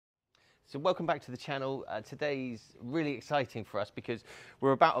So welcome back to the channel. Today's really exciting for us because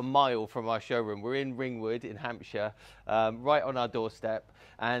we're about a mile from our showroom. We're in Ringwood in Hampshire, right on our doorstep.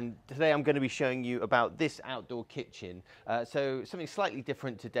 And today I'm going to be showing you about this outdoor kitchen. So something slightly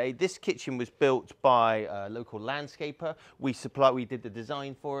different today. This kitchen was built by a local landscaper. We did the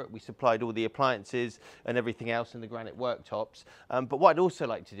design for it. We supplied all the appliances and everything else and the granite worktops. But what I'd also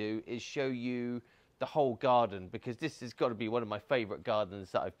like to do is show you the whole garden, because this has got to be one of my favorite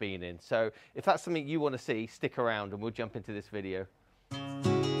gardens that I've been in. So if that's something you want to see, stick around and we'll jump into this video.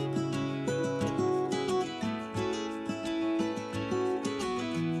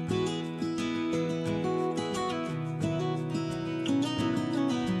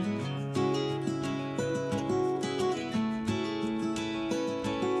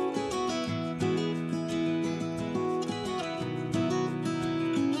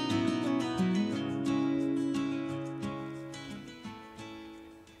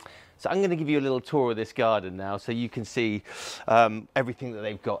 So I'm going to give you a little tour of this garden now so you can see everything that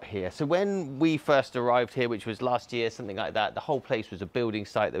they've got here. So when we first arrived here, which was last year, something like that, the whole place was a building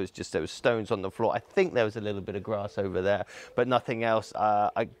site. There was stones on the floor. I think there was a little bit of grass over there, but nothing else.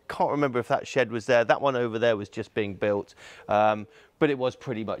 I can't remember if that shed was there. That one over there was just being built, but it was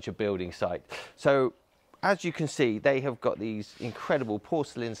pretty much a building site. So as you can see, they have got these incredible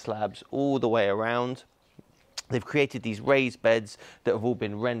porcelain slabs all the way around. They've created these raised beds that have all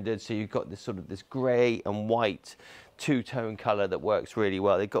been rendered, so you've got this sort of this grey and white two-tone colour that works really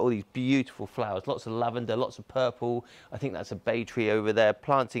well. They've got all these beautiful flowers, lots of lavender, lots of purple. I think that's a bay tree over there,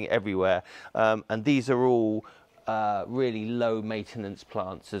 planting everywhere. And these are all really low maintenance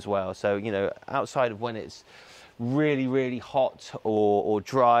plants as well. So, you know, outside of when it's really, really hot or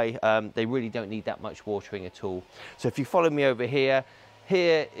dry, they really don't need that much watering at all. So if you follow me over here,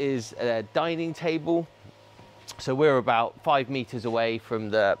 here is a dining table. So we're about 5 meters away from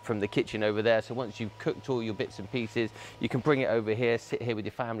the kitchen over there. So once you've cooked all your bits and pieces, you can bring it over here, sit here with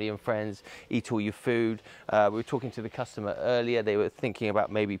your family and friends, eat all your food. We were talking to the customer earlier. They were thinking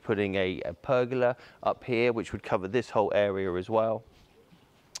about maybe putting a pergola up here, which would cover this whole area as well.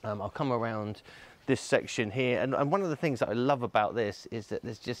 I'll come around this section here. And one of the things that I love about this is that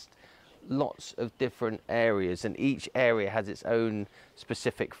there's just lots of different areas, and each area has its own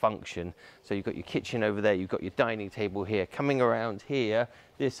specific function. So you've got your kitchen over there, you've got your dining table here. Coming around here,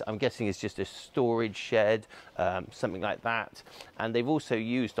 this I'm guessing is just a storage shed, something like that. And they've also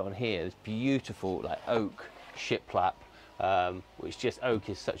used on here this beautiful like oak shiplap, which just oak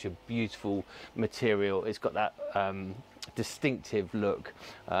is such a beautiful material. It's got that distinctive look,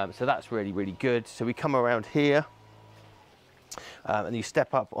 so that's really, really good. So we come around here, and you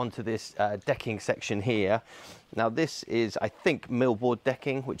step up onto this decking section here. Now this is, I think, millboard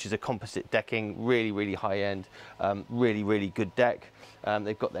decking, which is a composite decking, really, really high end, really, really good deck.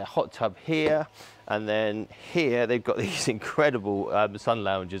 They've got their hot tub here, and then here they've got these incredible sun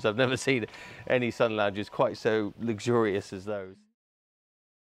lounges. I've never seen any sun lounges quite so luxurious as those.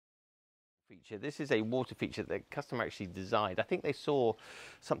 This is a water feature that the customer actually designed. I think they saw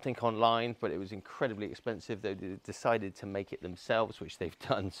something online, but it was incredibly expensive. They decided to make it themselves, which they've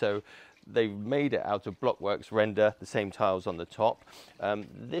done. So they've made it out of Blockworks render, the same tiles on the top.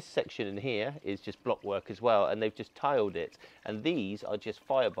 This section in here is just blockwork as well, and they've just tiled it. And these are just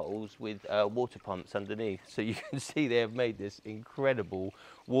fire bowls with water pumps underneath. So you can see they have made this incredible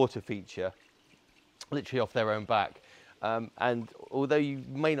water feature, literally off their own back. And although you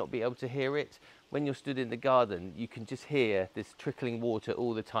may not be able to hear it, when you're stood in the garden, you can just hear this trickling water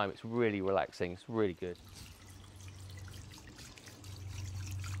all the time. It's really relaxing. It's really good.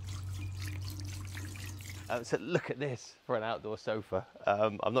 So look at this for an outdoor sofa.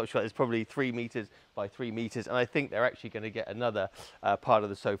 I'm not sure, it's probably 3 meters by 3 meters. And I think they're actually going to get another part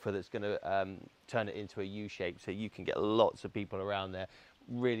of the sofa that's going to turn it into a U shape. So you can get lots of people around there.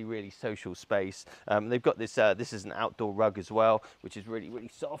 Really, really social space. They've got this, this is an outdoor rug as well, which is really,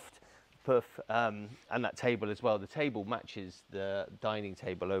 really soft. And that table as well. The table matches the dining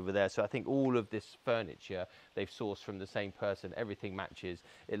table over there. So I think all of this furniture they've sourced from the same person. Everything matches.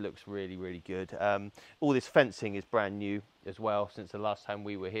 It looks really, really good. All this fencing is brand new as well since the last time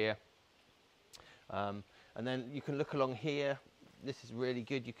we were here. And then you can look along here. This is really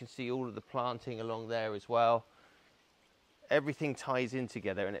good. You can see all of the planting along there as well. Everything ties in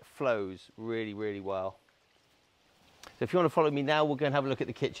together and it flows really, really well. So if you want to follow me now, we'll go and have a look at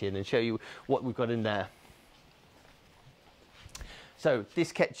the kitchen and show you what we've got in there. So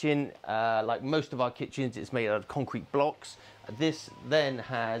this kitchen, like most of our kitchens, it's made out of concrete blocks. This then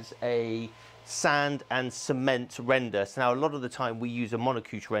has a sand and cement render. So now a lot of the time we use a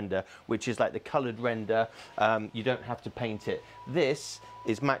monocouche render, which is like the colored render. You don't have to paint it. This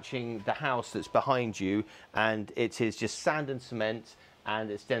is matching the house that's behind you, and it is just sand and cement,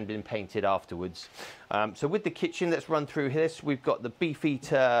 and it's then been painted afterwards. So with the kitchen, let's run through this. We've got the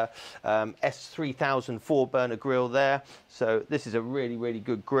Beefeater S3000 4-burner grill there. So this is a really, really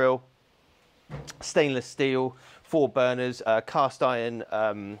good grill. Stainless steel, 4 burners, cast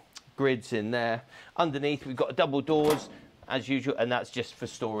iron grids in there. Underneath, we've got double doors, as usual, and that's just for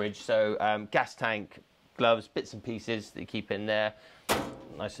storage. So gas tank, gloves, bits and pieces that you keep in there,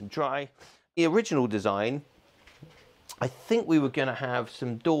 nice and dry. The original design, I think we were going to have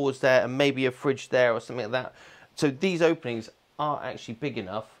some doors there and maybe a fridge there or something like that. So these openings are actually big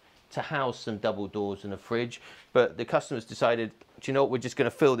enough to house some double doors and a fridge, but the customers decided, do you know what, we're just going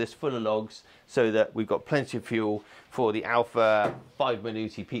to fill this full of logs so that we've got plenty of fuel for the Alfa 5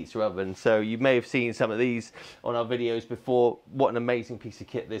 Miniuti pizza oven. So you may have seen some of these on our videos before. What an amazing piece of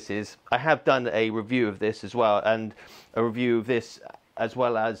kit this is. I have done a review of this as well, and a review of this as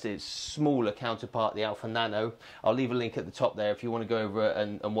well as its smaller counterpart, the Alfa Nano. I'll leave a link at the top there if you want to go over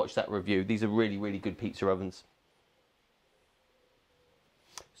and watch that review. These are really, really good pizza ovens.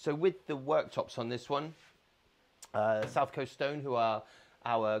 So with the worktops on this one, South Coast Stone, who are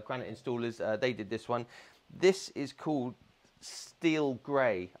our granite installers, they did this one. This is called steel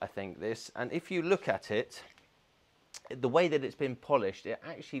grey, I think, this. And if you look at it, the way that it's been polished, it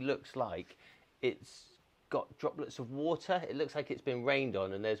actually looks like it's got droplets of water. It looks like it's been rained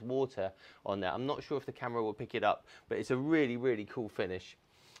on and there's water on there. I'm not sure if the camera will pick it up, but it's a really, really cool finish.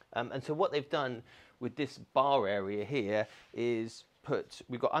 And so what they've done with this bar area here is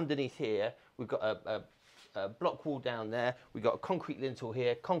we've got underneath here, we've got a block wall down there, we've got a concrete lintel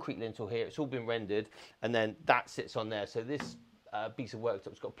here, it's all been rendered, and then that sits on there. So this piece of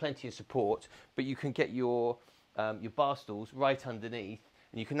worktop's got plenty of support, but you can get your bar stools right underneath,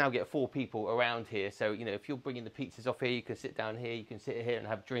 and you can now get 4 people around here. So, you know, if you're bringing the pizzas off here, you can sit down here, you can sit here and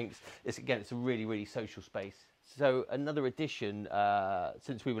have drinks. Again, it's a really, really social space. So another addition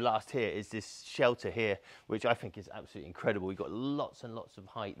since we were last here is this shelter here, which I think is absolutely incredible. We've got lots and lots of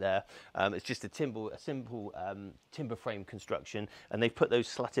height there. It's just a simple timber frame construction, and they've put those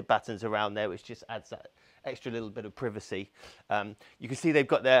slatted battens around there, which just adds that extra little bit of privacy. You can see they've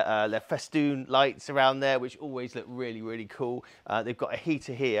got their festoon lights around there, which always look really, really cool. They've got a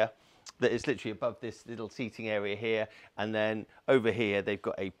heater here that is literally above this little seating area here, and then over here they've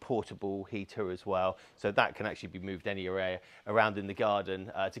got a portable heater as well, so that can actually be moved anywhere around in the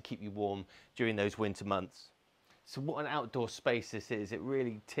garden to keep you warm during those winter months. So what an outdoor space this is. It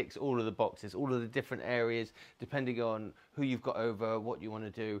really ticks all of the boxes, all of the different areas, depending on who you've got over, what you want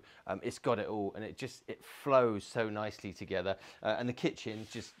to do. It's got it all, and it flows so nicely together. And the kitchen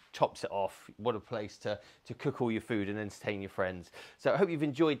just tops it off. What a place to cook all your food and entertain your friends. So I hope you've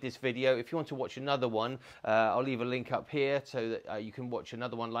enjoyed this video. If you want to watch another one, I'll leave a link up here so that you can watch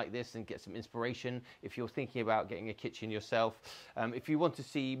another one like this and get some inspiration if you're thinking about getting a kitchen yourself. If you want to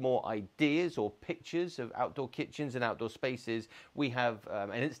see more ideas or pictures of outdoor kitchens and outdoor spaces, we have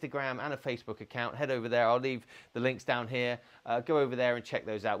an Instagram and a Facebook account. Head over there. I'll leave the links down here. Go over there and check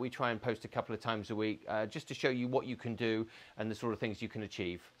those out. We try and post a couple of times a week just to show you what you can do and the sort of things you can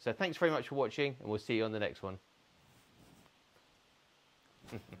achieve. So thanks very much for watching, and we'll see you on the next one.